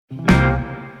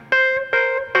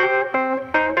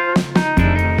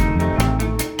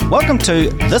Welcome to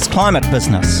This Climate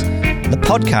Business, the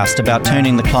podcast about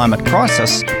turning the climate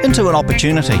crisis into an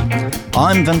opportunity.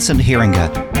 I'm Vincent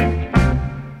Heringer.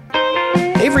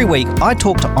 Every week, I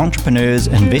talk to entrepreneurs,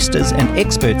 investors and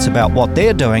experts about what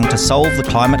they're doing to solve the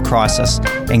climate crisis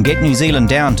and get New Zealand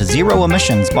down to zero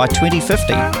emissions by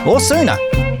 2050 or sooner.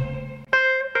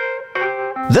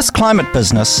 This Climate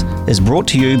Business is brought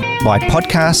to you by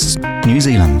Podcasts New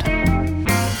Zealand.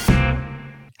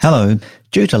 Hello.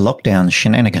 Due to lockdown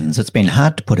shenanigans, it's been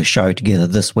hard to put a show together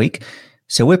this week,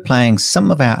 so we're playing some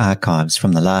of our archives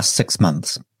from the last 6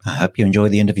 months. I hope you enjoy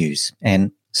the interviews,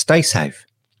 and stay safe.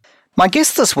 My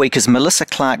guest this week is Melissa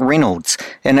Clark-Reynolds,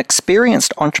 an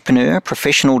experienced entrepreneur,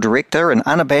 professional director and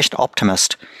unabashed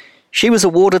optimist. She was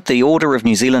awarded the Order of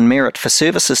New Zealand Merit for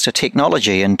Services to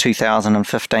Technology in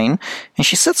 2015, and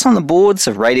she sits on the boards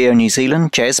of Radio New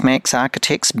Zealand, Jasmax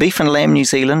Architects, Beef and Lamb New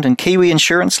Zealand and Kiwi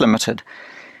Insurance Limited.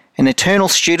 An eternal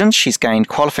student, she's gained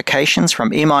qualifications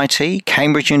from MIT,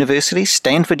 Cambridge University,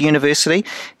 Stanford University,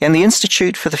 and the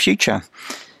Institute for the Future.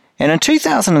 And in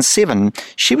 2007,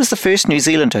 she was the first New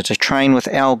Zealander to train with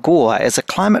Al Gore as a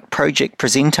climate project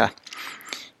presenter.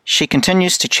 She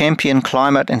continues to champion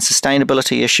climate and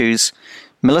sustainability issues.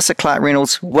 Melissa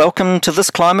Clark-Reynolds, welcome to This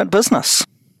Climate Business.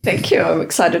 Thank you. I'm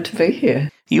excited to be here.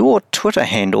 Your Twitter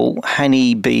handle,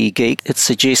 Honeybee Geek, it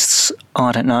suggests,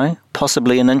 I don't know,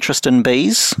 possibly an interest in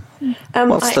bees.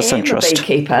 What's this interest? I am a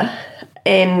beekeeper,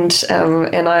 and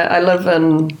I live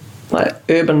in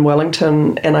urban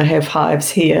Wellington, and I have hives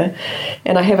here,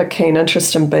 and I have a keen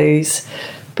interest in bees.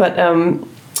 But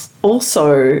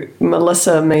also,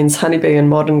 Melissa means honeybee in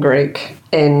modern Greek,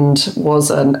 and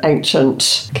was an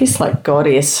ancient,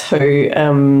 goddess who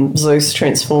Zeus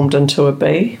transformed into a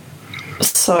bee.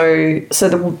 So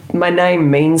my name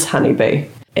means honeybee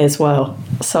as well.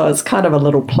 So it's kind of a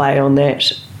little play on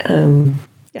that. And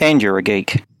you're a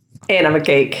geek. And I'm a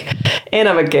geek. There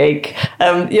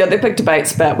are big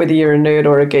debates about whether you're a nerd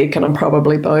or a geek, and I'm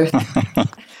probably both.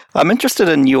 I'm interested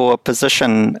in your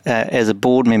position as a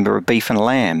board member of Beef and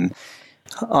Lamb.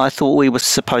 I thought we were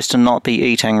supposed to not be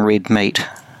eating red meat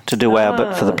to do our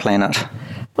bit for the planet.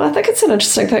 Well, I think it's an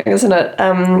interesting thing, isn't it?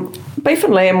 Beef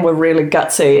and Lamb were really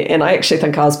gutsy, and I actually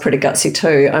think I was pretty gutsy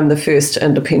too. I'm the first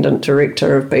independent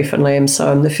director of Beef and Lamb,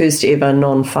 so I'm the first ever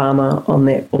non-farmer on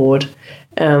that board.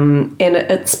 And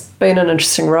it's been an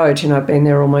interesting road. I've been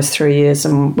there almost 3 years,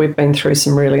 and we've been through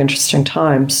some really interesting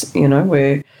times.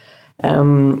 We've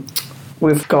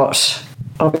got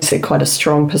obviously quite a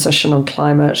strong position on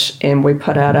climate, and we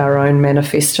put out our own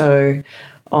manifesto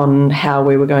on how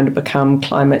we were going to become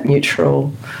climate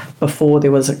neutral before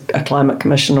there was a climate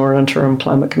commission or an interim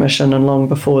climate commission, and long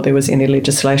before there was any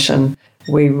legislation.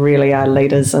 We really are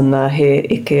leaders in the He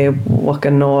Eke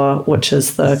Wakanoa, which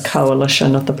is the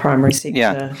coalition of the primary sector.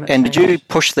 Yeah, and did you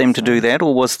push them to do that,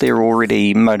 or was there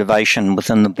already motivation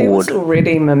within the board? There was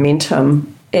already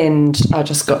momentum, and I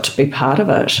just got to be part of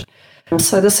it.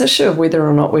 So this issue of whether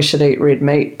or not we should eat red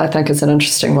meat, I think, is an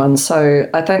interesting one. So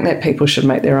I think that people should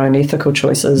make their own ethical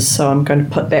choices. So I'm going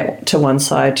to put that to one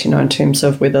side, in terms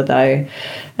of whether they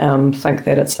think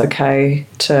that it's okay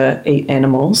to eat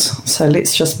animals. So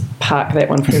let's just park that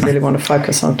one if we really want to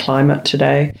focus on climate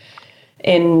today.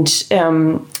 And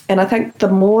I think the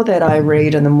more that I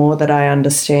read and the more that I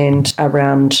understand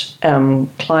around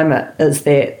climate is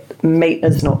that meat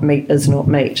is not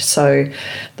meat. So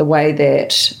the way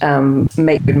that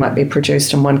meat might be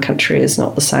produced in one country is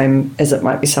not the same as it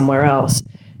might be somewhere else.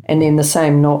 And then the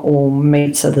same, not all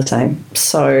meats are the same.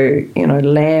 So,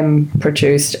 lamb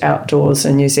produced outdoors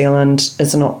in New Zealand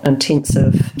is not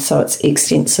intensive. So it's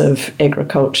extensive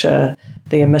agriculture.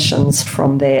 The emissions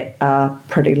from that are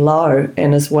pretty low.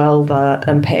 And as well, the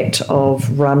impact of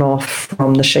runoff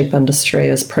from the sheep industry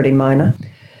is pretty minor.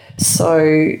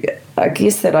 So I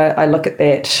guess that I look at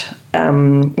that,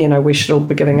 we should all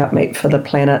be giving up meat for the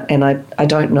planet, and I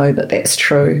don't know that that's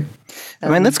true.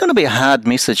 That's going to be a hard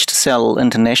message to sell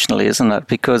internationally, isn't it?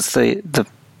 Because the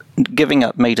giving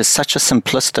up meat is such a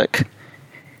simplistic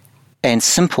and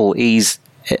simple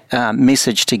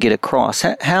message to get across.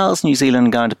 How is New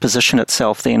Zealand going to position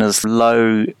itself then as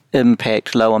low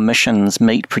impact, low emissions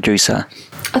meat producer?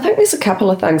 I think there's a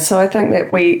couple of things. So I think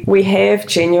that we have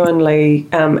genuinely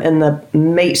in the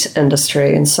meat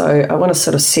industry, and so I want to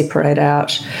sort of separate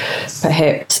out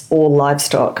perhaps all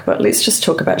livestock, but let's just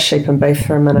talk about sheep and beef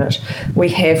for a minute. We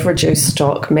have reduced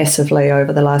stock massively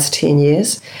over the last 10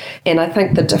 years, and I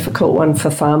think the difficult one for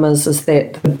farmers is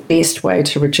that the best way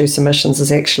to reduce emissions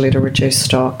is actually to reduce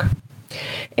stock.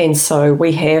 And so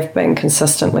we have been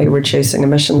consistently reducing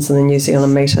emissions in the New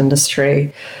Zealand meat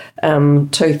industry.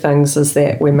 Two things is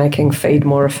that we're making feed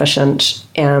more efficient,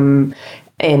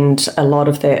 And a lot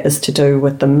of that is to do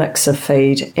with the mix of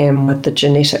feed and with the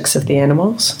genetics of the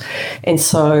animals. And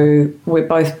so we're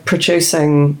both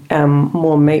producing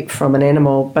more meat from an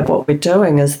animal, but what we're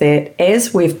doing is that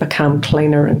as we've become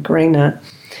cleaner and greener,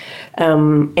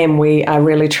 and we are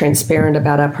really transparent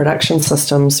about our production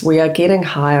systems, we are getting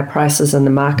higher prices in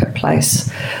the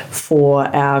marketplace for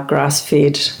our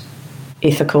grass-fed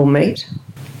ethical meat.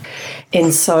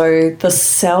 And so the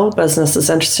sell business is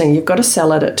interesting. You've got to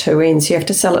sell it at two ends. You have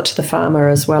to sell it to the farmer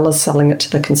as well as selling it to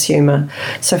the consumer.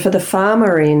 So for the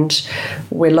farmer end,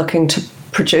 we're looking to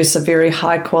produce a very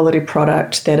high quality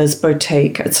product that is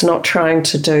boutique. It's not trying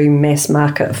to do mass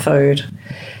market food.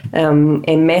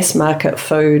 And mass market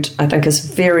food, I think, is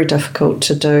very difficult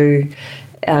to do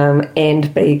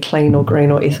and be clean or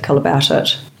green or ethical about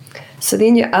it. So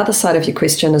then your other side of your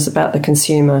question is about the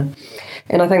consumer.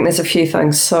 And I think there's a few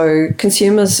things. So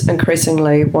consumers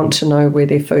increasingly want to know where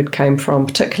their food came from,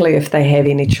 particularly if they have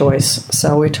any choice.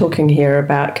 So we're talking here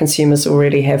about consumers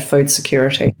already have food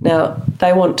security. Now,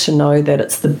 they want to know that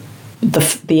it's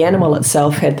the animal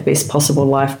itself had the best possible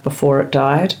life before it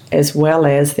died, as well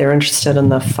as they're interested in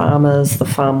the farmers, the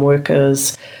farm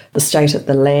workers, the state of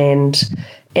the land.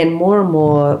 And more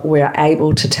we're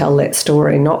able to tell that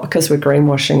story, not because we're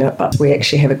greenwashing it, but we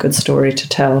actually have a good story to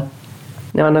tell.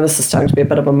 Now, I know this is starting to be a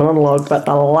bit of a monologue, but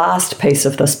the last piece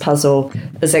of this puzzle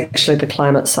is actually the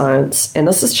climate science. And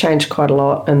this has changed quite a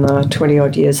lot in the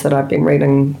 20-odd years that I've been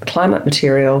reading climate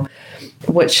material,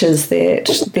 which is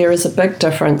that there is a big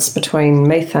difference between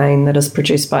methane that is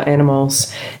produced by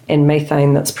animals and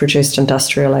methane that's produced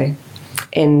industrially.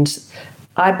 And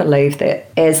I believe that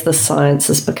as the science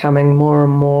is becoming more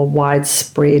and more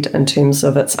widespread in terms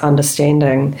of its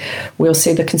understanding, we'll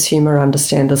see the consumer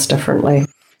understand this differently.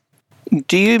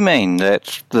 Do you mean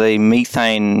that the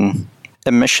methane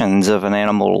emissions of an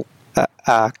animal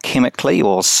are chemically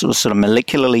or sort of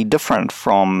molecularly different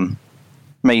from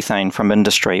methane from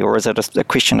industry, or is it a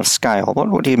question of scale?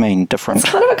 What do you mean different? It's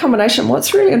kind of a combination.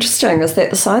 What's really interesting is that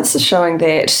the science is showing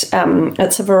that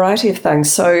it's a variety of things.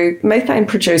 So methane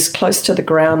produced close to the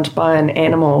ground by an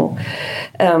animal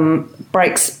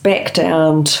breaks back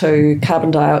down to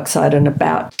carbon dioxide in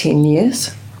about 10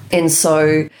 years. And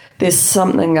so there's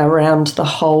something around the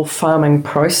whole farming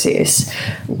process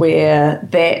where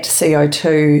that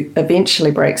CO2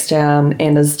 eventually breaks down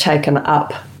and is taken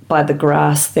up by the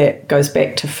grass that goes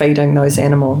back to feeding those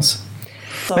animals.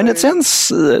 So, and it sounds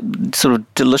sort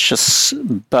of delicious,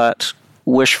 but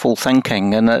wishful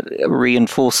thinking, and it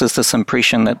reinforces this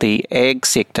impression that the ag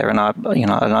sector, and I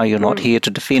know you're not here to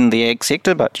defend the ag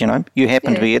sector, but you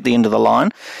happen to be at the end of the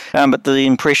line. But the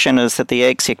impression is that the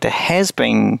ag sector has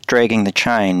been dragging the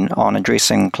chain on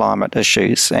addressing climate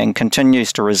issues and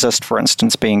continues to resist, for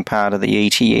instance, being part of the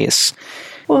ETS.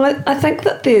 Well, I think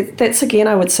that that's again,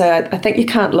 I would say, I think you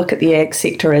can't look at the ag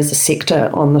sector as a sector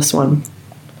on this one.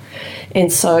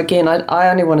 And so again, I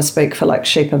only want to speak for like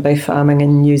sheep and beef farming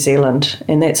in New Zealand,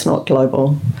 and that's not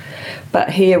global. But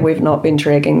here we've not been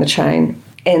dragging the chain.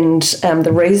 And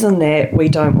the reason that we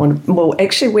don't want to, well,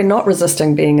 actually we're not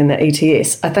resisting being in the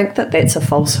ETS. I think that that's a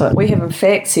falsehood. We have in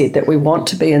fact said that we want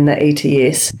to be in the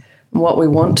ETS. And what we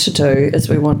want to do is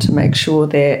we want to make sure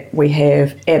that we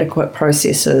have adequate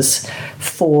processes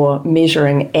for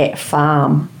measuring at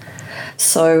farm.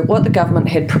 So what the government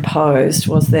had proposed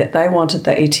was that they wanted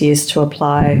the ETS to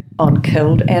apply on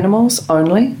killed animals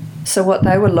only. So what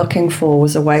they were looking for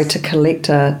was a way to collect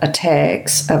a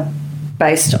tax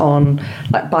based on,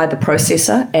 like, by the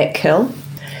processor at kill.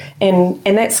 And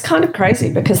that's kind of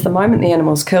crazy because the moment the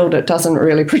animal's killed, it doesn't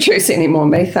really produce any more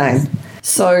methane.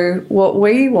 So what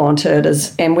we wanted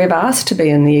is, and we've asked to be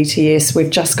in the ETS, we've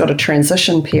just got a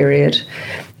transition period.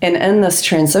 And in this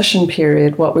transition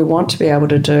period, what we want to be able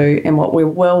to do, and what we're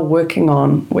well working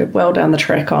on, we're well down the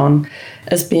track on,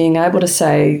 is being able to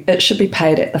say it should be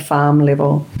paid at the farm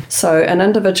level. So an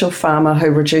individual farmer who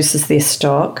reduces their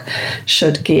stock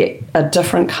should get a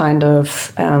different kind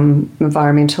of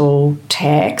environmental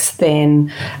tax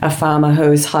than a farmer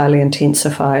who is highly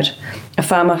intensified. A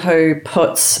farmer who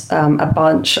puts a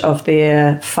bunch of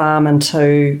their farm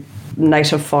into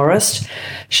native forest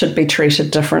should be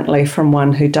treated differently from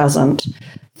one who doesn't.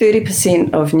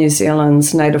 30% of New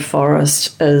Zealand's native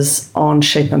forest is on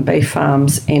sheep and beef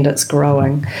farms, and it's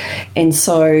growing. And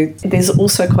so there's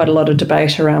also quite a lot of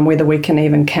debate around whether we can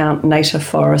even count native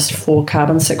forest for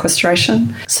carbon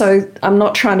sequestration. So I'm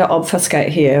not trying to obfuscate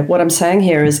here. What I'm saying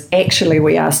here is actually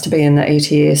we asked to be in the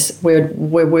ETS. We're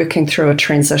working through a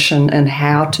transition in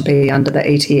how to be under the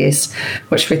ETS,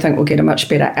 which we think will get a much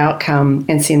better outcome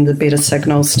and send the better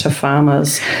signals to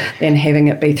farmers than having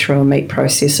it be through a meat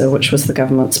processor, which was the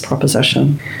government's government's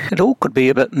proposition. It all could be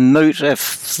a bit moot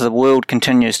if the world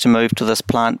continues to move to this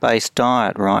plant-based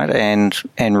diet, right? And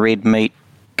red meat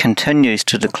continues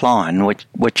to decline,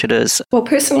 which it is. Well,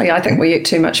 personally, I think we eat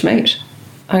too much meat.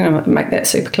 I'm going to make that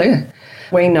super clear.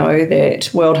 We know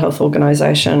that World Health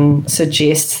Organization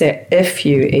suggests that if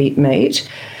you eat meat,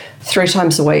 3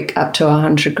 times a week up to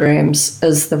 100 grams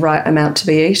is the right amount to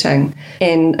be eating.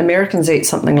 And Americans eat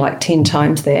something like 10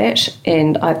 times that,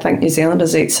 and I think New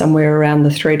Zealanders eat somewhere around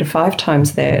the 3 to 5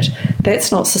 times that.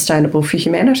 That's not sustainable for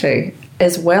humanity,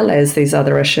 as well as these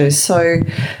other issues. So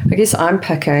I guess I'm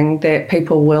picking that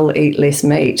people will eat less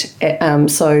meat.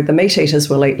 So the meat eaters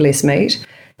will eat less meat,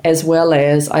 as well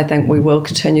as I think we will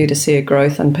continue to see a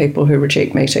growth in people who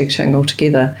reject meat eating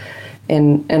altogether.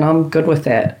 And I'm good with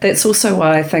that. That's also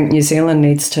why I think New Zealand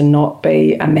needs to not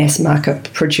be a mass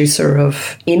market producer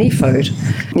of any food.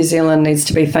 New Zealand needs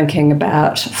to be thinking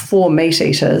about, for meat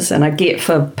eaters, and I get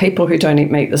for people who don't eat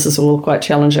meat, this is all quite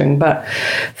challenging, but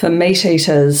for meat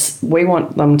eaters, we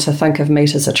want them to think of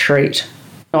meat as a treat,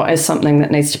 not as something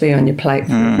that needs to be on your plate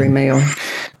for every meal.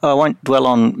 I won't dwell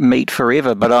on meat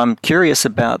forever, but I'm curious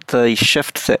about the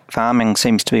shift that farming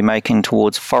seems to be making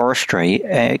towards forestry.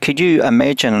 Could you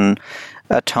imagine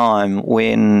a time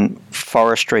when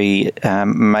forestry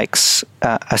makes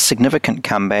a significant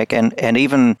comeback and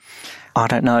even, I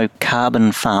don't know,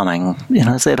 carbon farming?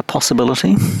 Is that a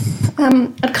possibility?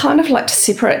 I'd kind of like to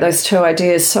separate those two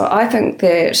ideas. So I think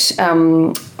that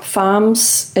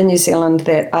farms in New Zealand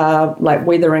that are like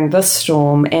weathering this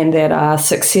storm and that are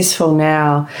successful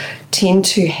now tend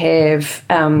to have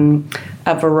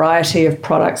a variety of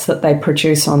products that they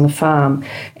produce on the farm.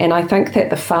 And I think that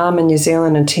the farm in New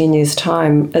Zealand in 10 years'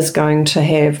 time is going to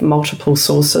have multiple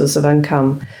sources of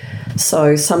income.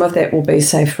 So some of that will be,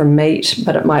 say, from meat,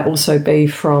 but it might also be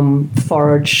from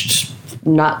foraged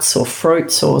nuts or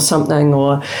fruits or something,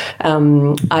 or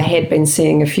I had been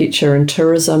seeing a future in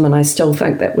tourism, and I still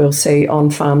think that we'll see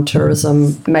on-farm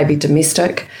tourism, maybe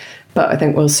domestic, but I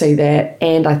think we'll see that.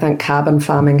 And I think carbon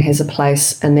farming has a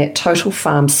place in that total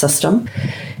farm system.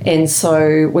 And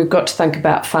so we've got to think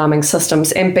about farming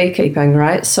systems and beekeeping,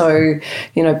 right? So,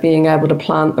 being able to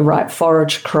plant the right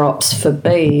forage crops for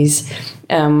bees,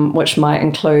 which might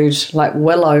include, like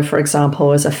willow, for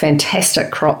example, is a fantastic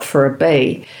crop for a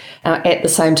bee. At the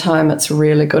same time, it's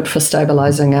really good for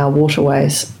stabilising our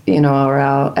waterways, or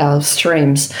our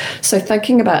streams. So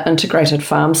thinking about integrated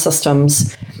farm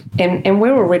systems, and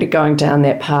we're already going down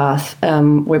that path.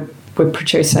 We're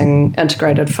producing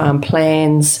integrated farm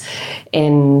plans,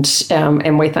 and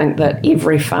we think that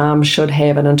every farm should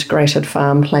have an integrated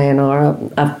farm plan or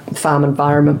a farm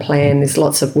environment plan. There's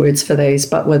lots of words for these,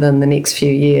 but within the next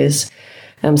few years.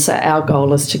 So our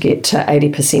goal is to get to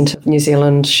 80% of New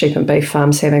Zealand sheep and beef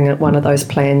farms having one of those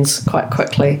plans quite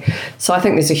quickly. So I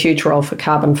think there's a huge role for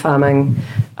carbon farming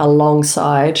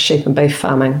alongside sheep and beef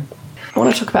farming. I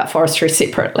want to talk about forestry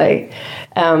separately.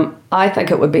 I think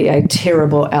it would be a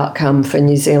terrible outcome for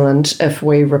New Zealand if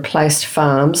we replaced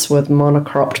farms with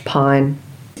monocropped pine.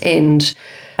 And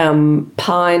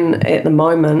pine at the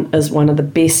moment is one of the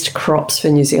best crops for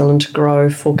New Zealand to grow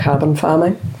for carbon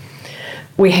farming.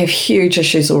 We have huge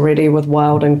issues already with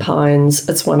wilding pines.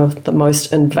 It's one of the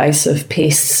most invasive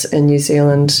pests in New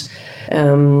Zealand. They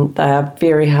are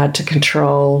very hard to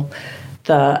control.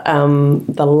 The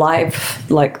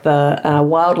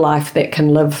wildlife that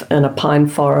can live in a pine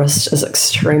forest is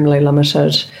extremely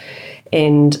limited.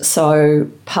 And so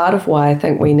part of why I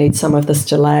think we need some of this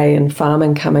delay in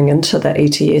farming coming into the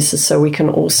ETS is so we can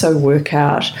also work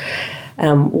out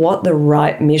what the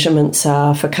right measurements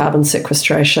are for carbon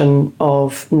sequestration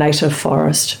of native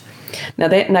forest. Now,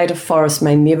 that native forest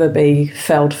may never be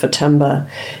felled for timber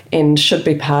and should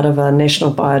be part of a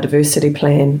national biodiversity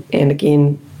plan. And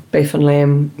again, beef and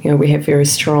lamb, we have very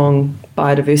strong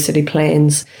biodiversity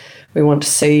plans. We want to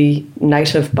see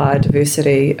native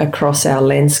biodiversity across our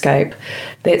landscape.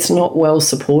 That's not well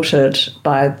supported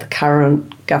by the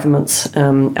current government's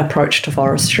approach to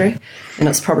forestry, and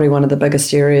it's probably one of the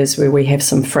biggest areas where we have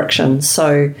some friction.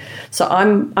 So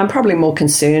I'm probably more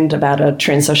concerned about a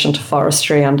transition to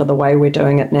forestry under the way we're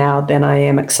doing it now than I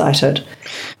am excited.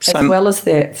 As well as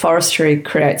that, forestry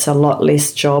creates a lot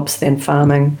less jobs than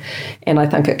farming, and I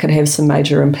think it could have some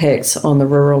major impacts on the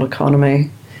rural economy.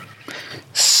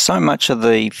 So much of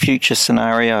the future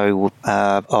scenario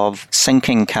of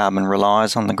sinking carbon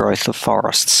relies on the growth of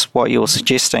forests. What you're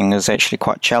suggesting is actually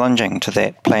quite challenging to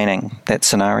that planning, that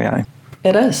scenario.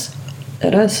 It is.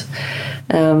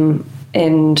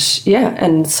 And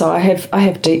so I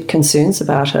have deep concerns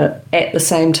about it, at the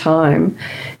same time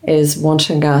as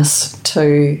wanting us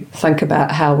to think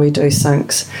about how we do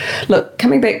sinks. Look,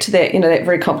 coming back to that, that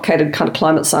very complicated kind of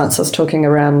climate science I was talking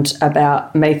around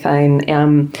about methane,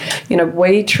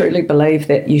 we truly believe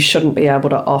that you shouldn't be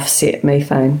able to offset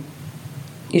methane.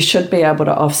 You should be able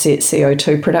to offset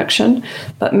CO2 production,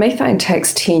 but methane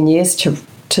takes 10 years to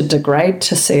degrade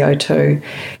to CO2.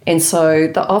 And so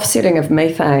the offsetting of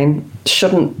methane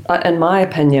shouldn't, in my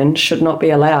opinion, should not be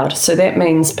allowed. So that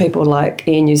means people like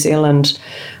Air New Zealand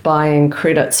buying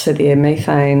credits for their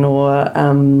methane or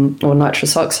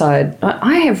nitrous oxide.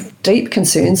 I have deep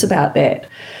concerns about that.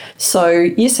 So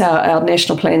yes, our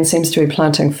national plan seems to be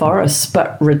planting forests,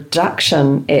 but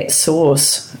reduction at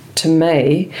source, to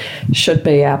me, should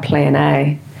be our plan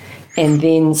A. And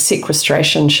then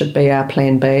sequestration should be our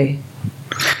plan B.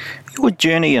 Your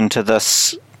journey into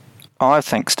this, I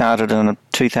think, started in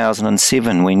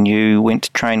 2007 when you went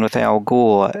to train with Al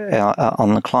Gore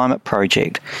on the climate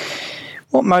project.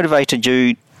 What motivated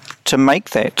you to make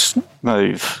that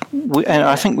move? And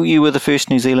I think you were the first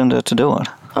New Zealander to do it.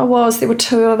 I was. There were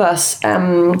two of us.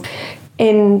 And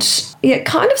it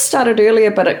kind of started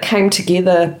earlier, but it came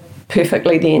together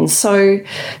perfectly then. So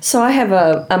I have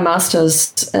a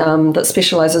master's that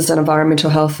specialises in environmental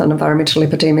health and environmental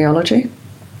epidemiology.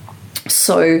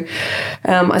 So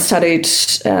I studied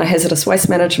hazardous waste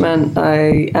management.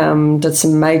 I did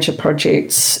some major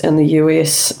projects in the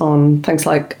US on things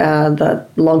like the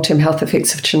long-term health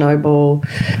effects of Chernobyl.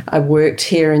 I worked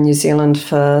here in New Zealand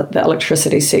for the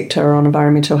electricity sector on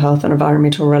environmental health and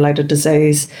environmental related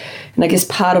disease. And I guess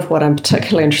part of what I'm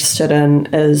particularly interested in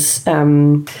is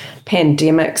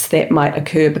pandemics that might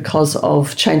occur because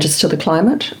of changes to the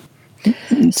climate.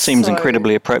 Seems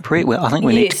incredibly appropriate. Well, I think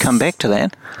we need to come back to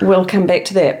that. We'll come back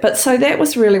to that. But so that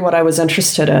was really what I was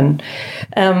interested in.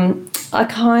 I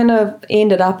kind of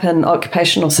ended up in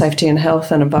occupational safety and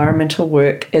health and environmental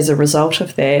work as a result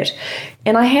of that.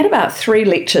 And I had about 3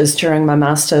 lectures during my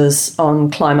master's on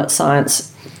climate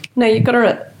science. Now, you've got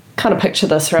to kind of picture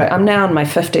this, right? I'm now in my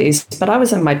 50s, but I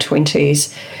was in my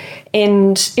 20s.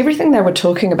 And everything they were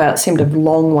talking about seemed a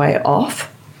long way off.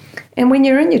 And when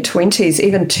you're in your 20s,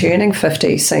 even turning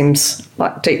 50 seems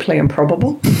like deeply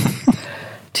improbable.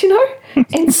 Do you know?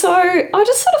 And so I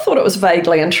just sort of thought it was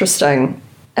vaguely interesting.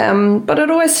 But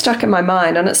it always stuck in my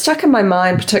mind. And it stuck in my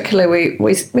mind particularly,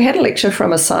 we had a lecture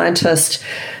from a scientist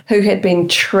who had been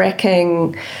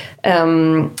tracking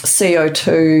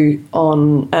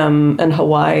CO2 in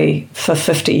Hawaii for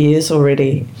 50 years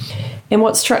already. And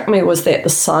what struck me was that the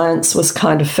science was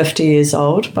kind of 50 years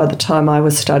old by the time I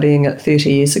was studying it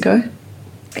 30 years ago.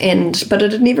 But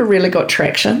it had never really got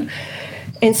traction.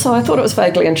 And so I thought it was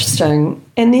vaguely interesting.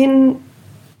 And then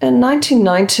in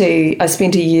 1990, I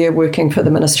spent a year working for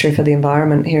the Ministry for the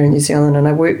Environment here in New Zealand, and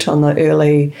I worked on the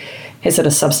early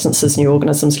hazardous substances, new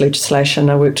organisms legislation.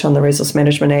 I worked on the Resource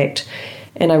Management Act,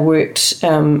 and I worked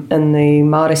in the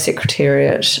Māori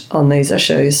Secretariat on these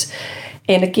issues.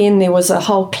 And again, there was a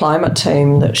whole climate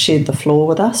team that shared the floor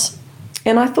with us.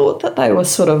 And I thought that they were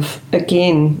sort of,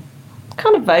 again,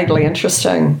 kind of vaguely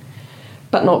interesting,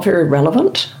 but not very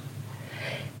relevant.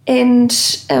 And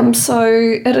so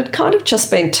it had kind of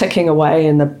just been ticking away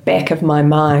in the back of my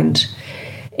mind.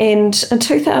 And in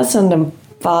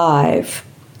 2005,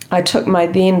 I took my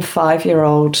then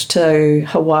 5-year-old to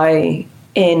Hawaii,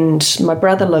 and my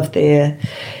brother lived there.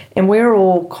 And we're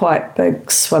all quite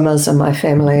big swimmers in my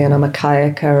family, and I'm a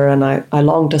kayaker, and I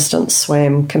long distance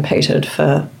swam, competed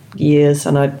for years,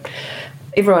 and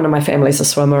everyone in my family is a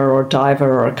swimmer or a diver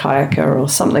or a kayaker or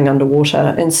something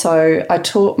underwater. And so I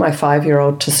taught my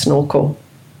 5-year-old to snorkel.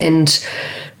 And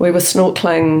we were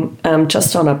snorkeling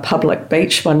just on a public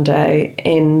beach one day,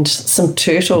 and some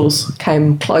turtles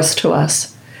came close to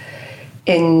us.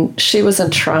 And she was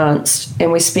entranced,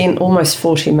 and we spent almost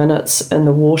 40 minutes in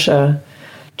the water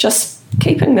just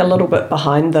keeping a little bit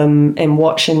behind them and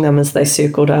watching them as they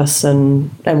circled us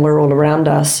and were all around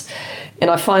us.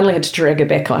 And I finally had to drag her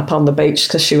back up on the beach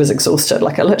because she was exhausted.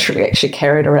 Like I literally actually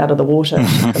carried her out of the water.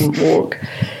 She couldn't walk.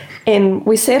 And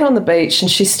we sat on the beach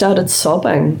and she started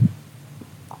sobbing.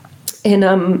 And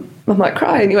I might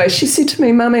cry. Anyway, she said to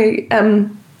me, "Mummy,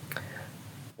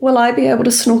 will I be able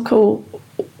to snorkel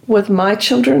with my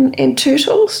children and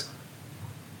turtles?"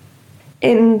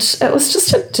 And it was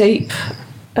just a deep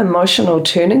emotional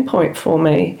turning point for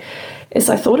me as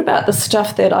I thought about the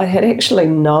stuff that I had actually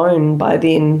known by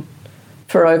then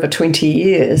for over 20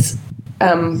 years,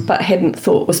 but hadn't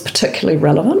thought was particularly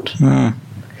relevant. Mm.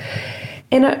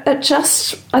 And it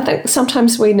just, I think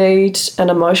sometimes we need an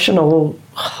emotional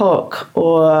hook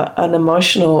or an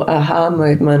emotional aha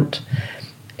movement.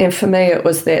 And for me, it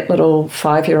was that little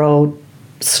 5-year-old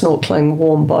snorkeling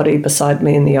warm body beside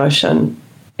me in the ocean.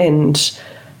 And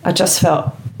I just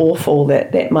felt awful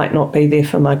that might not be there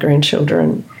for my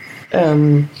grandchildren.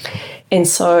 And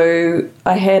so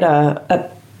I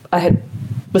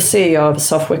was CEO of a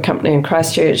software company in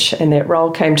Christchurch, and that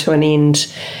role came to an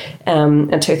end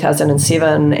in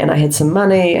 2007, and I had some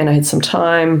money and I had some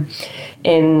time,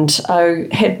 and I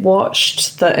had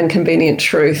watched the Inconvenient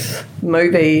Truth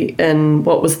movie in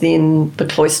what was then the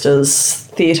Cloisters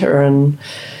Theatre in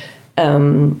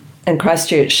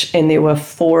Christchurch, and there were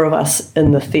 4 of us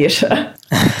in the theatre.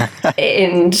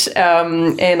 and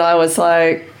I was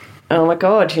like, oh my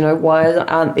God, why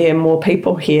aren't there more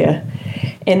people here?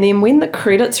 And then when the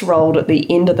credits rolled at the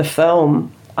end of the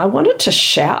film, I wanted to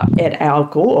shout at Al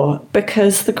Gore,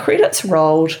 because the credits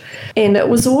rolled and it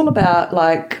was all about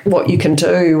like what you can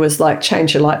do was like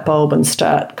change your light bulb and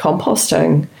start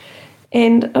composting.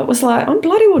 And it was like, I'm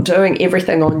bloody well doing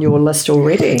everything on your list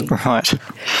already. Right.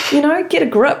 Get a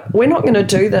grip. We're not going to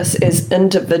do this as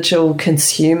individual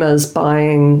consumers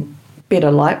buying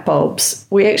better light bulbs.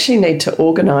 We actually need to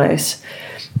organise.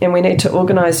 And we need to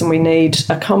organise, and we need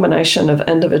a combination of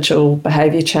individual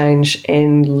behaviour change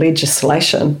and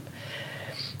legislation.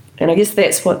 And I guess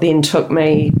that's what then took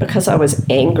me, because I was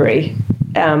angry,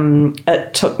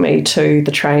 it took me to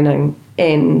the training.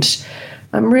 And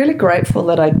I'm really grateful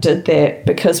that I did that,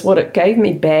 because what it gave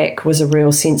me back was a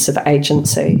real sense of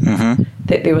agency,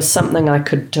 that there was something I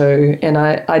could do. And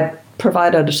I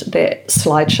provided that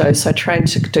slideshow. So I trained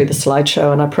to do the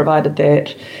slideshow, and I provided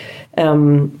that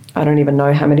I don't even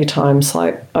know how many times,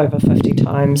 like over 50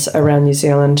 times around New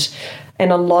Zealand.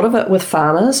 And a lot of it with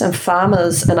farmers,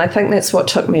 and I think that's what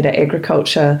took me to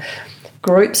agriculture.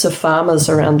 Groups of farmers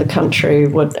around the country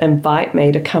would invite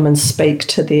me to come and speak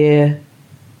to their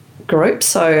groups.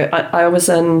 So I was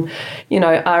in,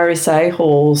 RSA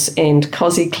halls and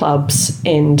COSI clubs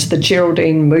and the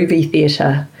Geraldine Movie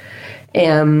Theatre.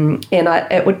 And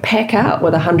it would pack out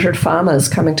with 100 farmers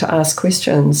coming to ask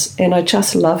questions, and I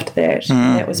just loved that.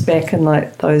 That was back in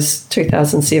like those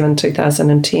 2007,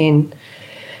 2010.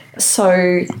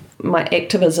 So my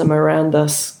activism around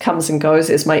this comes and goes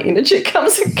as my energy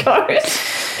comes and goes.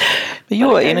 But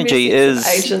your energy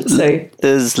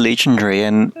is legendary,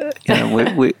 and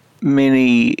we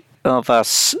many of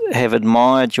us have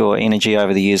admired your energy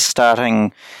over the years.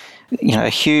 Starting, a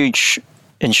huge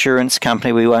insurance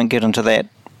company. We won't get into that,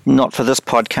 not for this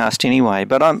podcast anyway,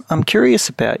 but I'm curious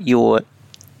about your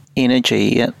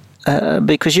energy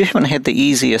because you haven't had the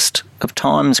easiest of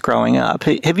times growing up.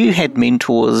 Have you had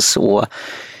mentors, or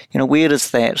where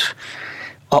does that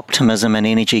optimism and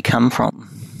energy come from?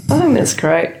 I think that's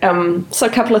great. So a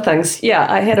couple of things. Yeah,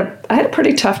 I had a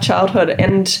pretty tough childhood,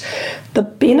 and the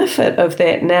benefit of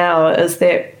that now is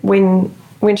that when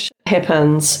shit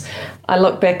happens, I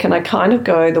look back and I kind of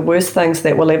go, the worst things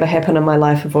that will ever happen in my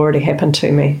life have already happened to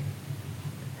me.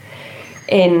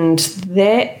 And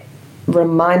that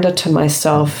reminder to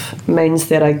myself means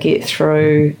that I get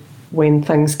through when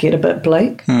things get a bit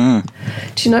bleak. Do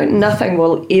you know, nothing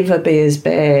will ever be as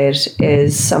bad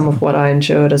as some of what I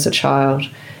endured as a child.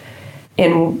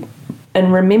 And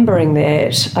in remembering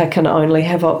that, I can only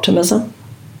have optimism.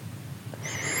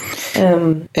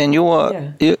 And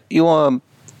your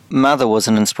mother was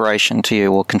an inspiration to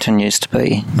you, or continues to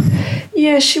be?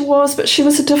 Yeah, she was, but she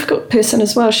was a difficult person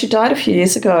as well. She died a few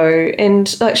years ago, and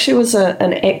she was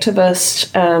an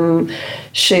activist.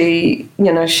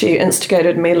 She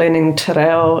instigated me learning te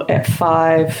reo at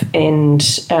 5, and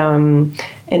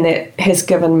that has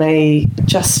given me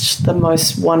just the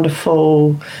most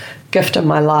wonderful gift of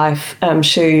my life.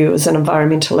 She was an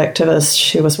environmental activist.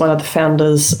 She was one of the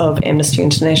founders of Amnesty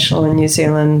International in New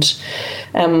Zealand.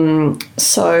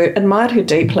 So admired her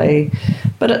deeply.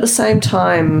 But at the same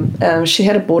time, she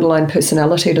had a borderline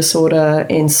personality disorder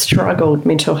and struggled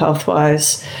mental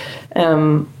health-wise,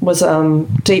 was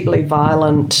deeply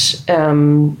violent,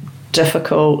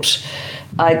 difficult.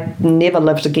 I never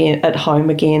lived at home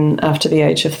again after the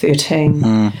age of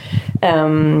 13.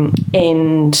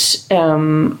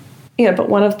 But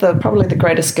one of probably the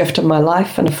greatest gift of my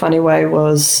life in a funny way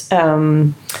was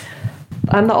I'm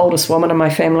the oldest woman in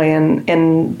my family, and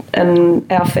in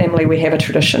our family we have a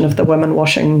tradition of the women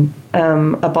washing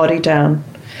a body down.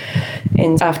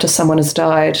 And after someone has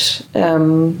died,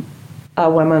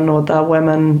 our women or the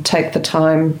women take the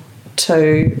time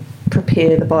to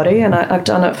prepare the body, and I've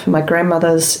done it for my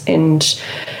grandmothers, and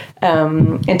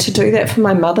to do that for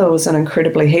my mother was an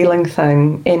incredibly healing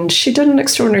thing. And she did an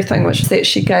extraordinary thing, which is that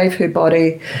she gave her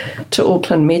body to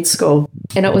Auckland Med School,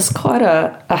 and it was quite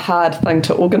a hard thing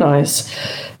to organise.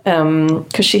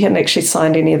 because she hadn't actually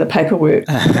signed any of the paperwork.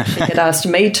 She had asked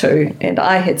me to, and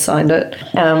I had signed it.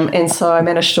 And so I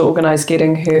managed to organise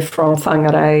getting her from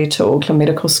Whangarei to Auckland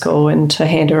Medical School and to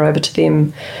hand her over to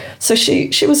them. So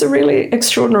she was a really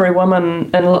extraordinary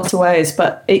woman in lots of ways,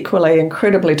 but equally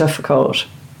incredibly difficult.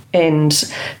 And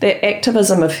that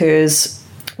activism of hers,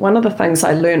 one of the things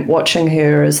I learnt watching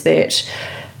her is that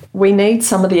we need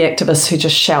some of the activists who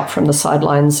just shout from the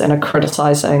sidelines and are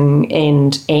criticising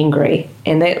and angry.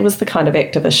 And that was the kind of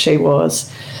activist she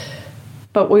was.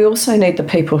 But we also need the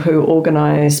people who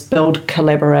organise, build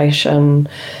collaboration,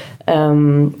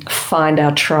 find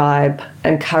our tribe,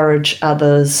 encourage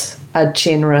others, are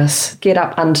generous, get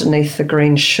up underneath the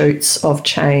green shoots of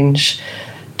change.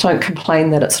 Don't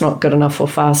complain that it's not good enough or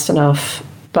fast enough,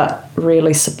 but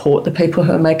really support the people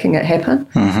who are making it happen.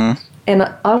 Mm-hmm. And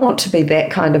I want to be that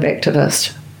kind of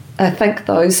activist. I think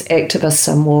those activists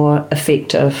are more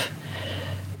effective.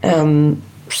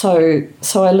 So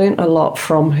I learnt a lot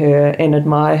from her and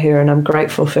admire her, and I'm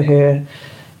grateful for her.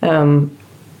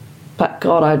 But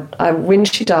God, I when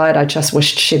she died, I just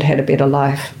wished she'd had a better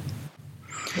life.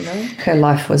 You know, her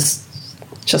life was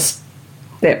just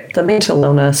the mental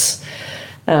illness,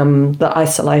 the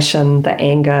isolation, the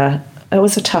anger. It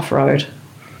was a tough road.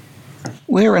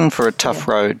 We're in for a tough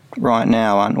road right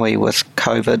now, aren't we, with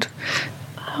COVID?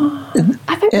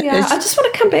 I think we are. I just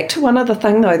want to come back to one other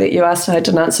thing, though, that you asked and I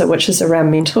didn't answer, which is around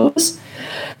mentors.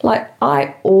 Like,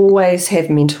 I always have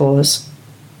mentors,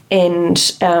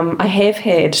 and I have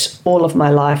had all of my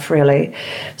life, really.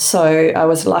 So I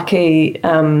was lucky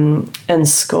in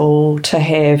school to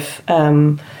have,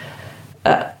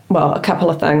 a couple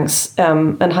of things.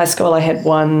 In high school, I had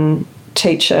one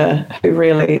teacher who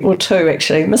really, well, two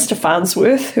actually, Mr.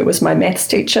 Farnsworth, who was my maths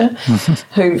teacher,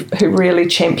 who really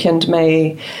championed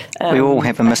me. We all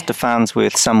have a Mr.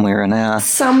 Farnsworth somewhere in our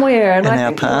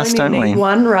past, don't we?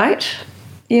 One, right?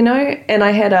 You know, and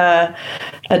I had a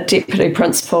deputy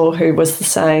principal who was the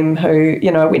same. Who,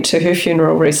 you know, I went to her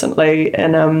funeral recently,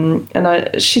 and I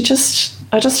just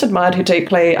admired her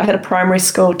deeply. I had a primary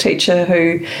school teacher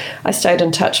who I stayed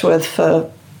in touch with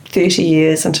for 30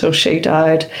 years until she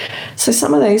died. So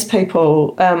some of these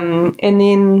people, and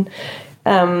then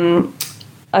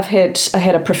I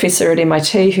had a professor at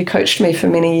MIT who coached me for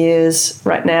many years.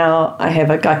 Right now I have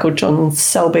a guy called John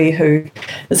Selby who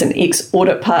is an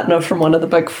ex-audit partner from one of the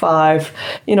big five.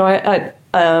 You know,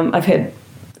 I've had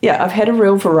a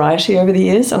real variety over the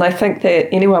years, and I think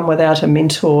that anyone without a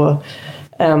mentor,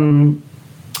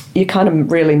 you're kind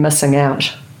of really missing out.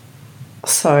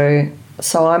 So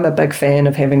I'm a big fan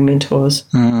of having mentors.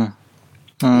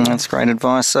 That's great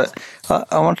advice. I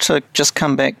want to just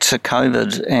come back to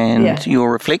COVID and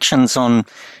your reflections on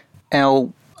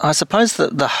I suppose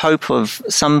the hope of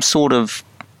some sort of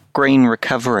green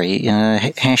recovery.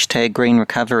 Hashtag green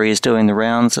recovery is doing the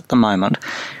rounds at the moment.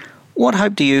 What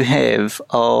hope do you have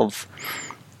of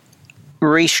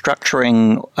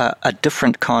restructuring a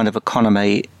different kind of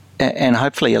economy and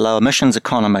hopefully a low emissions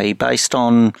economy based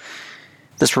on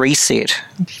this reset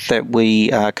that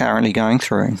we are currently going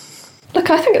through?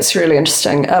 Look, I think it's really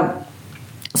interesting.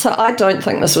 So I don't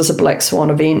think this was a black swan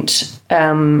event.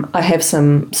 I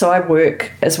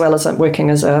work, as well as I'm working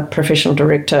as a professional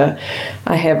director,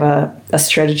 I have a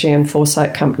strategy and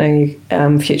foresight company,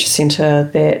 Future Centre,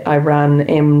 that I run,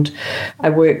 and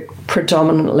I work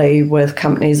predominantly with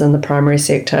companies in the primary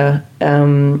sector,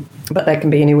 but they can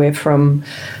be anywhere from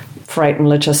freight and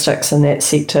logistics in that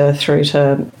sector through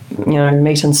to, you know,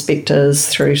 meat inspectors,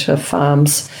 through to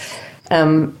farms.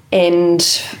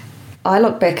 And I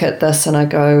look back at this and I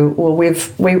go, well,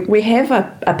 we have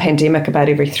a pandemic about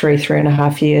every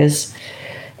 3.5 years.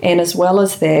 And as well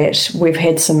as that, we've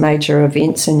had some major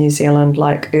events in New Zealand,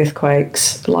 like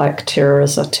earthquakes, like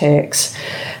terrorist attacks,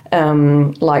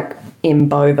 like M.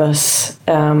 bovis.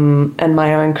 In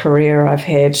my own career, I've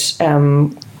had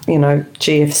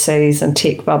GFCs and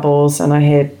tech bubbles, and I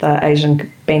had the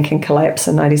Asian banking collapse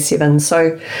in 97.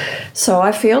 So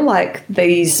I feel like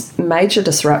these major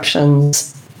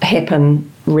disruptions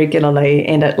happen regularly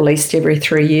and at least every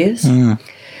 3 years.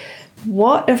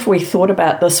 What if we thought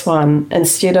about this one,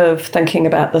 instead of thinking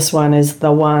about this one as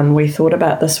the one, we thought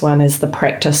about this one as the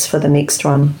practice for the next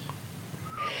one?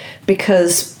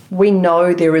 Because we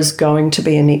know there is going to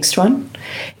be a next one,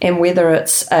 and whether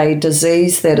it's a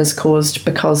disease that is caused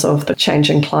because of the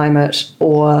changing climate,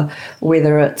 or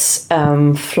whether it's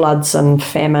floods and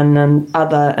famine and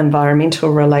other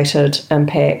environmental related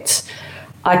impacts,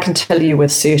 I can tell you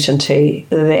with certainty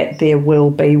that there will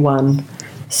be one,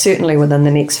 certainly within the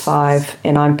next 5,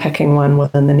 and I'm picking one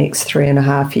within the next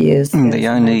 3.5 years. The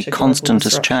only constant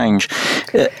is change.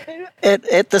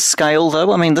 At this scale,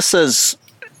 though, I mean, this is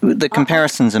the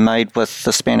comparisons are made with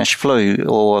the Spanish flu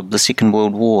or the Second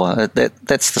World War.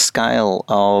 That's the scale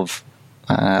of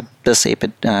this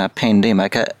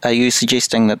pandemic. Are you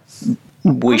suggesting that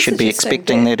we should be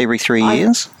expecting that every 3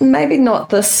 years? Maybe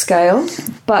not this scale,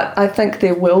 but I think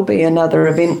there will be another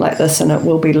event like this, and it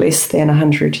will be less than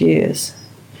 100 years.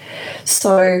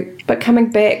 So, but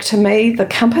coming back to me, the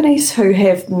companies who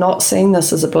have not seen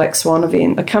this as a black swan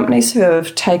event, the companies who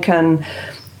have taken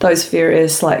those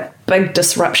various big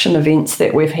disruption events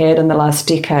that we've had in the last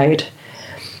decade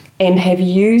and have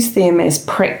used them as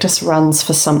practice runs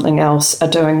for something else are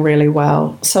doing really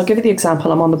well. So I'll give you the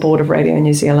example. I'm on the board of Radio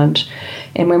New Zealand,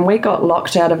 and when we got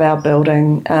locked out of our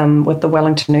building with the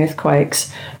Wellington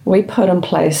earthquakes, we put in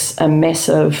place a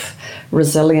massive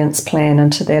resilience plan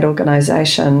into that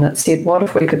organisation that said, what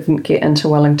if we couldn't get into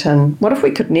Wellington? What if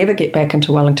we could never get back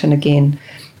into Wellington again?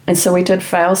 And so we did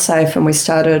fail-safe, and we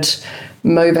started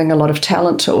moving a lot of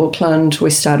talent to Auckland. We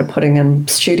started putting in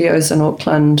studios in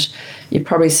Auckland. You've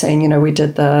probably seen, we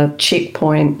did the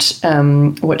Checkpoint,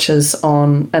 which is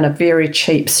in a very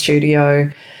cheap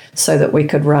studio so that we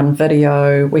could run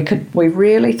video. We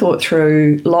really thought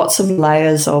through lots of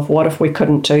layers of what if we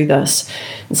couldn't do this.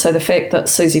 And so the fact that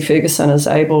Susie Ferguson is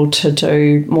able to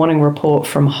do Morning Report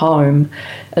from home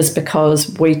is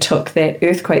because we took that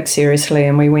earthquake seriously,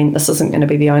 and we went, this isn't going to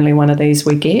be the only one of these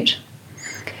we get.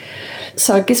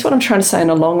 So I guess what I'm trying to say in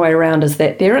a long way around is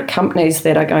that there are companies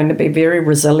that are going to be very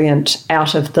resilient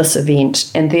out of this event,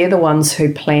 and they're the ones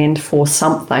who planned for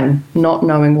something, not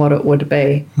knowing what it would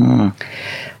be.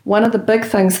 One of the big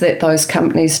things that those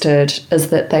companies did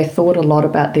is that they thought a lot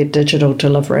about their digital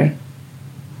delivery.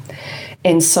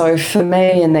 And so for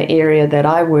me, in the area that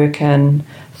I work in,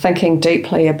 thinking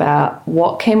deeply about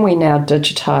what can we now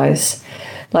digitise.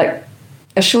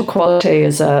 Assure Quality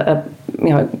is a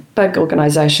big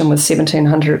organisation with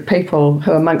 1,700 people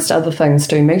who, amongst other things,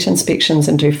 do meat inspections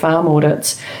and do farm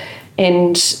audits.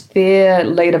 And their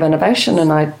lead of innovation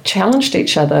and I challenged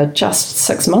each other just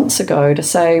 6 months ago to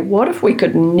say, what if we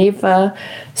could never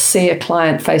see a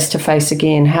client face-to-face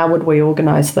again? How would we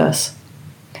organise this?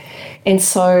 And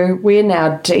so we're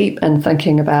now deep in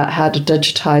thinking about how to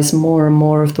digitise more and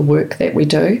more of the work that we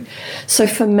do. So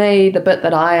for me, the bit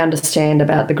that I understand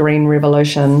about the Green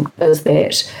Revolution is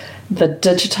that the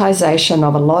digitisation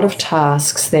of a lot of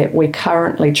tasks that we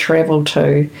currently travel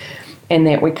to and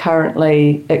that we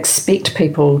currently expect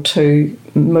people to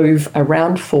move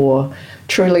around for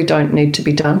truly don't need to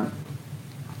be done.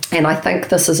 And I think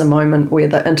this is a moment where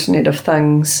the Internet of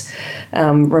Things,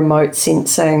 remote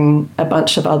sensing, a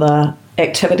bunch of other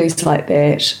activities like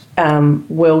that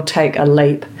will take a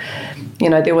leap.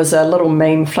 There was a little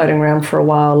meme floating around for a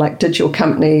while, did your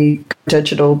company go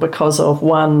digital because of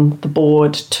 1, the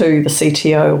board, 2, the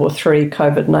CTO, or 3,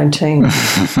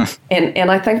 COVID-19?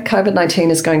 and I think COVID-19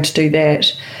 is going to do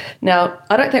that. Now,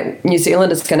 I don't think New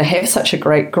Zealand is going to have such a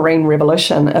great green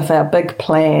revolution if our big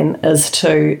plan is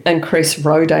to increase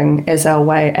roading as our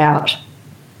way out.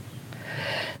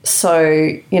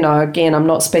 So, again, I'm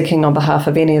not speaking on behalf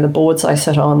of any of the boards I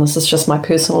sit on. This is just my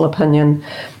personal opinion,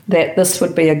 that this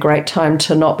would be a great time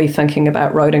to not be thinking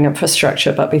about roading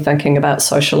infrastructure, but be thinking about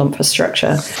social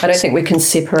infrastructure. I don't think we can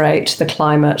separate the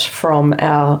climate from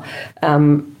our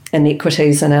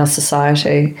inequities in our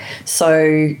society.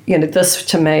 So, this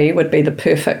to me would be the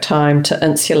perfect time to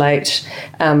insulate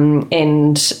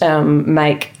and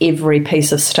make every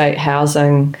piece of state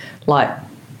housing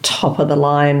top of the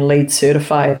line, LEED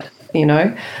certified.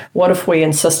 What if we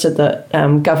insisted that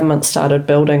government started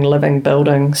building living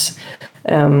buildings,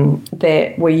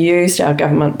 that we used our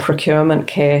government procurement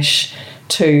cash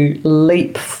to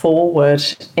leap forward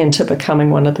into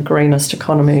becoming one of the greenest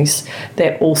economies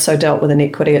that also dealt with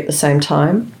inequity at the same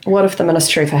time? What if the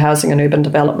Ministry for Housing and Urban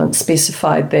Development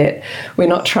specified that we're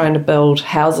not trying to build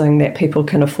housing that people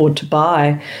can afford to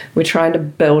buy, we're trying to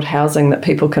build housing that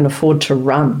people can afford to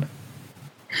run?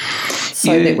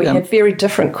 So that we have very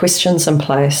different questions in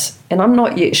place. And I'm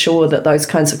not yet sure that those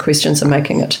kinds of questions are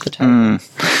making it to the table.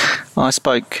 I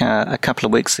spoke a couple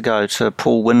of weeks ago to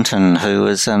Paul Winton, who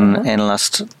is an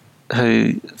analyst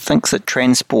who thinks that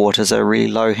transport is a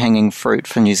really low-hanging fruit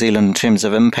for New Zealand in terms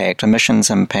of impact, emissions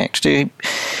impact. In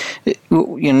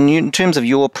terms of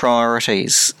your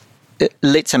priorities,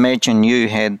 let's imagine you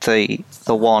had the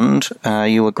wand,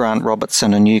 you were Grant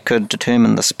Robertson, and you could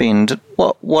determine the spend.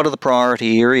 What are the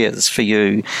priority areas for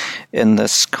you in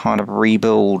this kind of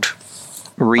rebuild,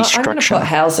 restructure? I'm going to put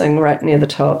housing right near the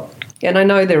top. And I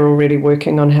know they're already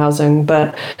working on housing,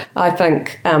 but I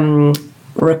think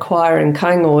requiring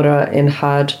Kaingaora and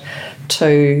HUD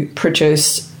to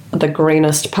produce the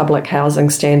greenest public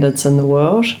housing standards in the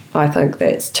world, I think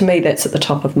that's at the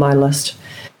top of my list.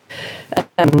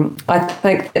 I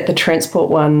think that the transport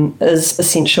one is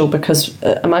essential because,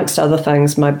 amongst other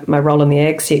things, my role in the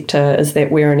ag sector is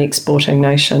that we're an exporting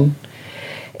nation.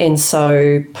 And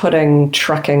so putting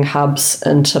trucking hubs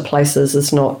into places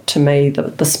is not, to me,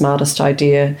 the smartest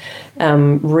idea.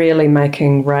 Really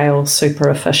making rail super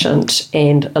efficient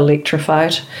and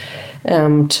electrified,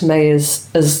 to me,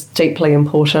 is deeply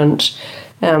important.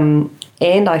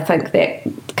 And I think that,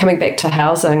 coming back to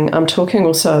housing, I'm talking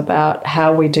also about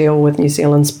how we deal with New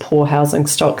Zealand's poor housing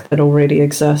stock that already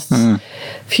exists.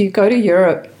 If you go to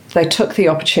Europe, they took the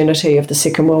opportunity of the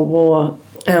Second World War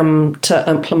to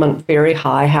implement very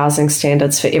high housing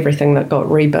standards for everything that got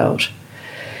rebuilt.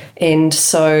 And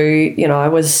so, I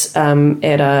was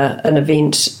at an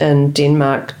event in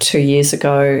Denmark 2 years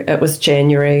ago. It was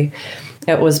January.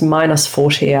 It was minus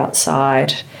 40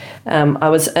 outside. I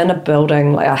was in a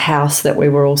building, like a house that we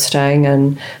were all staying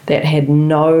in, that had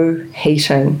no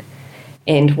heating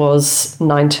and was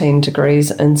 19 degrees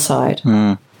inside.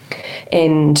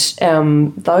 And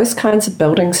those kinds of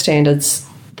building standards,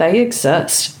 they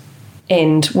exist.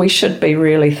 And we should be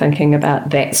really thinking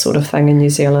about that sort of thing in New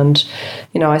Zealand.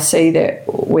 I see that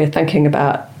we're thinking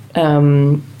about,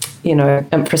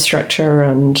 infrastructure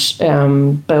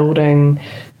and building,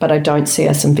 but I don't see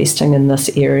us investing in this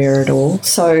area at all.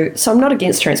 So I'm not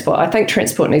against transport. I think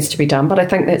transport needs to be done, but I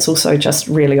think that's also just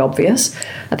really obvious.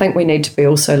 I think we need to be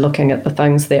also looking at the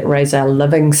things that raise our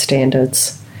living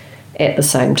standards at the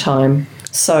same time.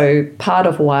 So part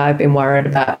of why I've been worried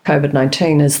about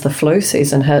COVID-19 as the flu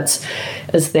season hits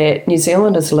is that New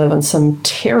Zealanders live in some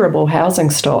terrible housing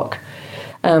stock.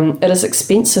 It is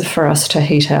expensive for us to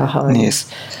heat our homes.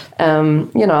 Yes.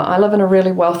 I live in a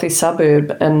really wealthy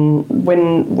suburb, and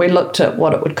when we looked at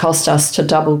what it would cost us to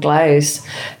double glaze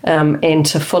and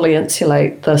to fully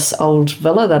insulate this old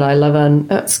villa that I live in,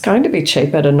 it's going to be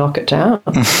cheaper to knock it down.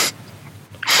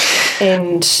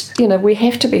 And, we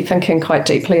have to be thinking quite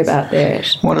deeply about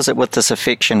that. What is it with this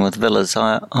affection with villas?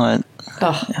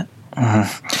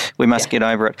 We must get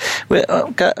over it.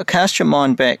 Well, cast your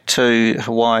mind back to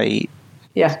Hawaii.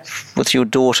 Yeah. With your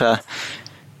daughter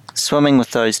swimming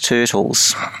with those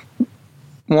turtles.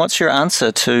 What's your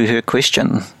answer to her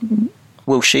question?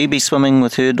 Will she be swimming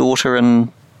with her daughter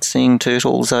and seeing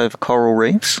turtles over coral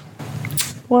reefs?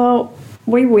 Well,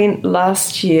 we went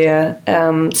last year.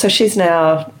 So she's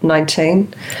now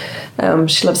 19.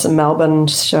 She lives in Melbourne,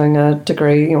 just doing a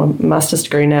degree, master's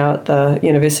degree now at the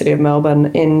University of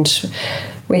Melbourne. And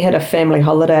we had a family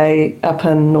holiday up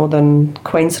in northern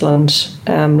Queensland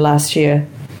last year.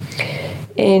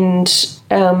 And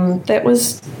that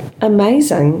was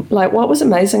amazing. Like, what was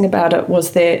amazing about it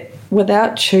was that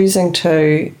without choosing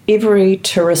to, every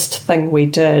tourist thing we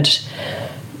did,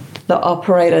 the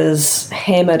operators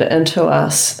hammered into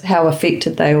us how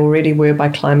affected they already were by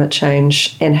climate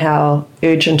change and how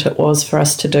urgent it was for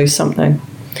us to do something.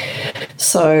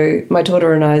 So my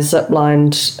daughter and I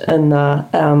zip-lined in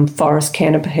the forest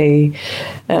canopy.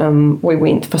 We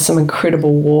went for some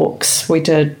incredible walks. We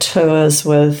did tours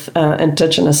with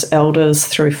Indigenous elders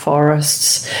through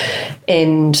forests,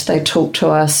 and they talked to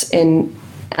us. And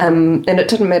it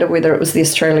didn't matter whether it was the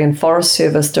Australian Forest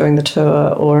Service doing the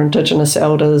tour or Indigenous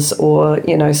elders or,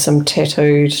 some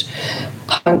tattooed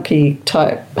punky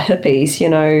type hippies,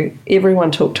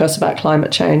 everyone talked to us about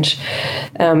climate change.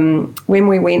 When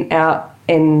we went out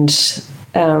and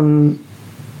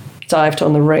dived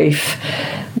on the reef,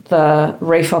 the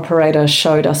reef operator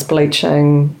showed us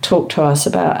bleaching, talked to us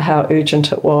about how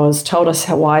urgent it was, told us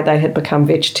why they had become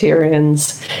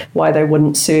vegetarians, why they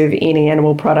wouldn't serve any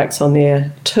animal products on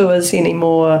their tours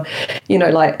anymore.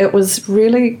 It was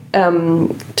really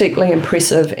deeply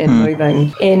impressive and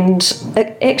moving. And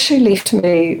it actually left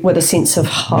me with a sense of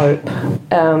hope.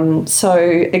 So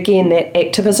again, that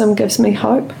activism gives me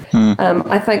hope.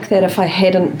 I think that if I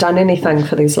hadn't done anything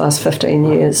for these last 15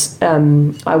 years,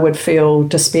 I would feel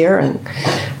despairing.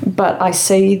 But I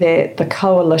see that the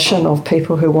coalition of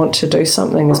people who want to do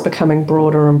something is becoming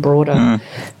broader and broader.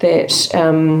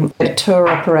 That tour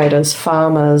operators,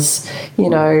 farmers,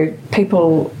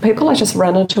 people I just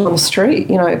run into on the street,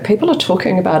 people are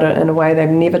talking about it in a way they've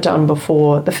never done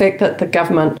before. The fact that the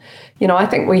government, I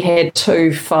think we had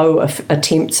 2 faux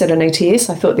attempts at an ETS.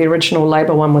 I thought the original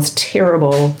Labor one was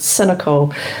terrible,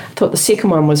 cynical. I thought the second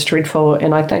one was dreadful,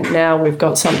 and I think now we've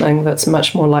got something that's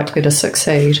much more likely to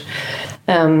succeed.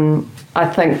 I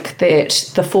think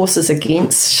that the forces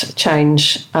against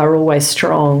change are always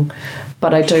strong,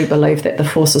 but I do believe that the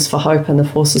forces for hope and the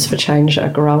forces for change are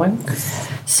growing.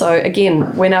 So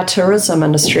again, when our tourism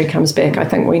industry comes back, I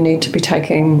think we need to be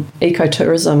taking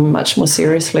ecotourism much more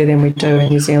seriously than we do in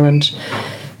New Zealand.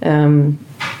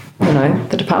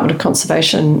 the Department of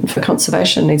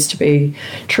Conservation needs to be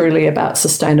truly about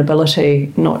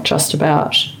sustainability, not just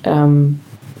about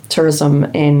tourism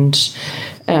and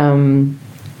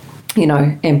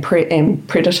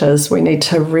predators. We need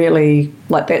to really,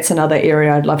 that's another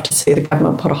area I'd love to see the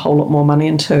government put a whole lot more money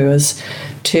into, is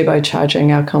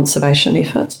turbocharging our conservation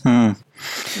efforts. Yeah.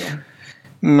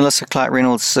 Melissa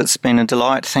Clark-Reynolds, it's been a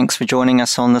delight. Thanks for joining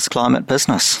us on This Climate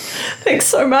Business. Thanks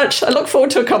so much. I look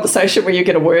forward to a conversation where you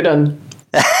get a word in.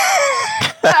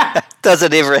 Does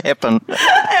it ever happen?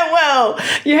 It will.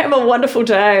 You have a wonderful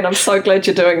day, and I'm so glad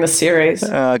you're doing this series.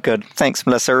 Good. Thanks,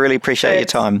 Melissa. I really appreciate your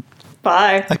time.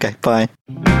 Bye. Okay, bye.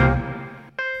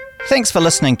 Thanks for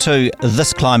listening to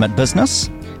This Climate Business.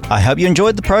 I hope you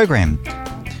enjoyed the program.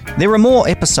 There are more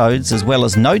episodes as well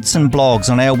as notes and blogs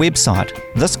on our website,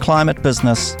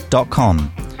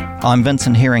 thisclimatebusiness.com. I'm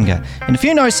Vincent Heringer, and if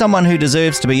you know someone who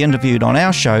deserves to be interviewed on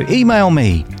our show, email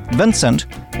me,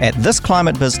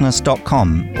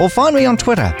 vincent@thisclimatebusiness.com, or find me on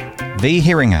Twitter,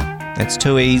 vheringer. That's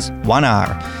 2 E's, 1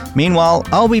 R. Meanwhile,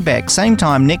 I'll be back same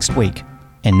time next week.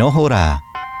 E noho rā.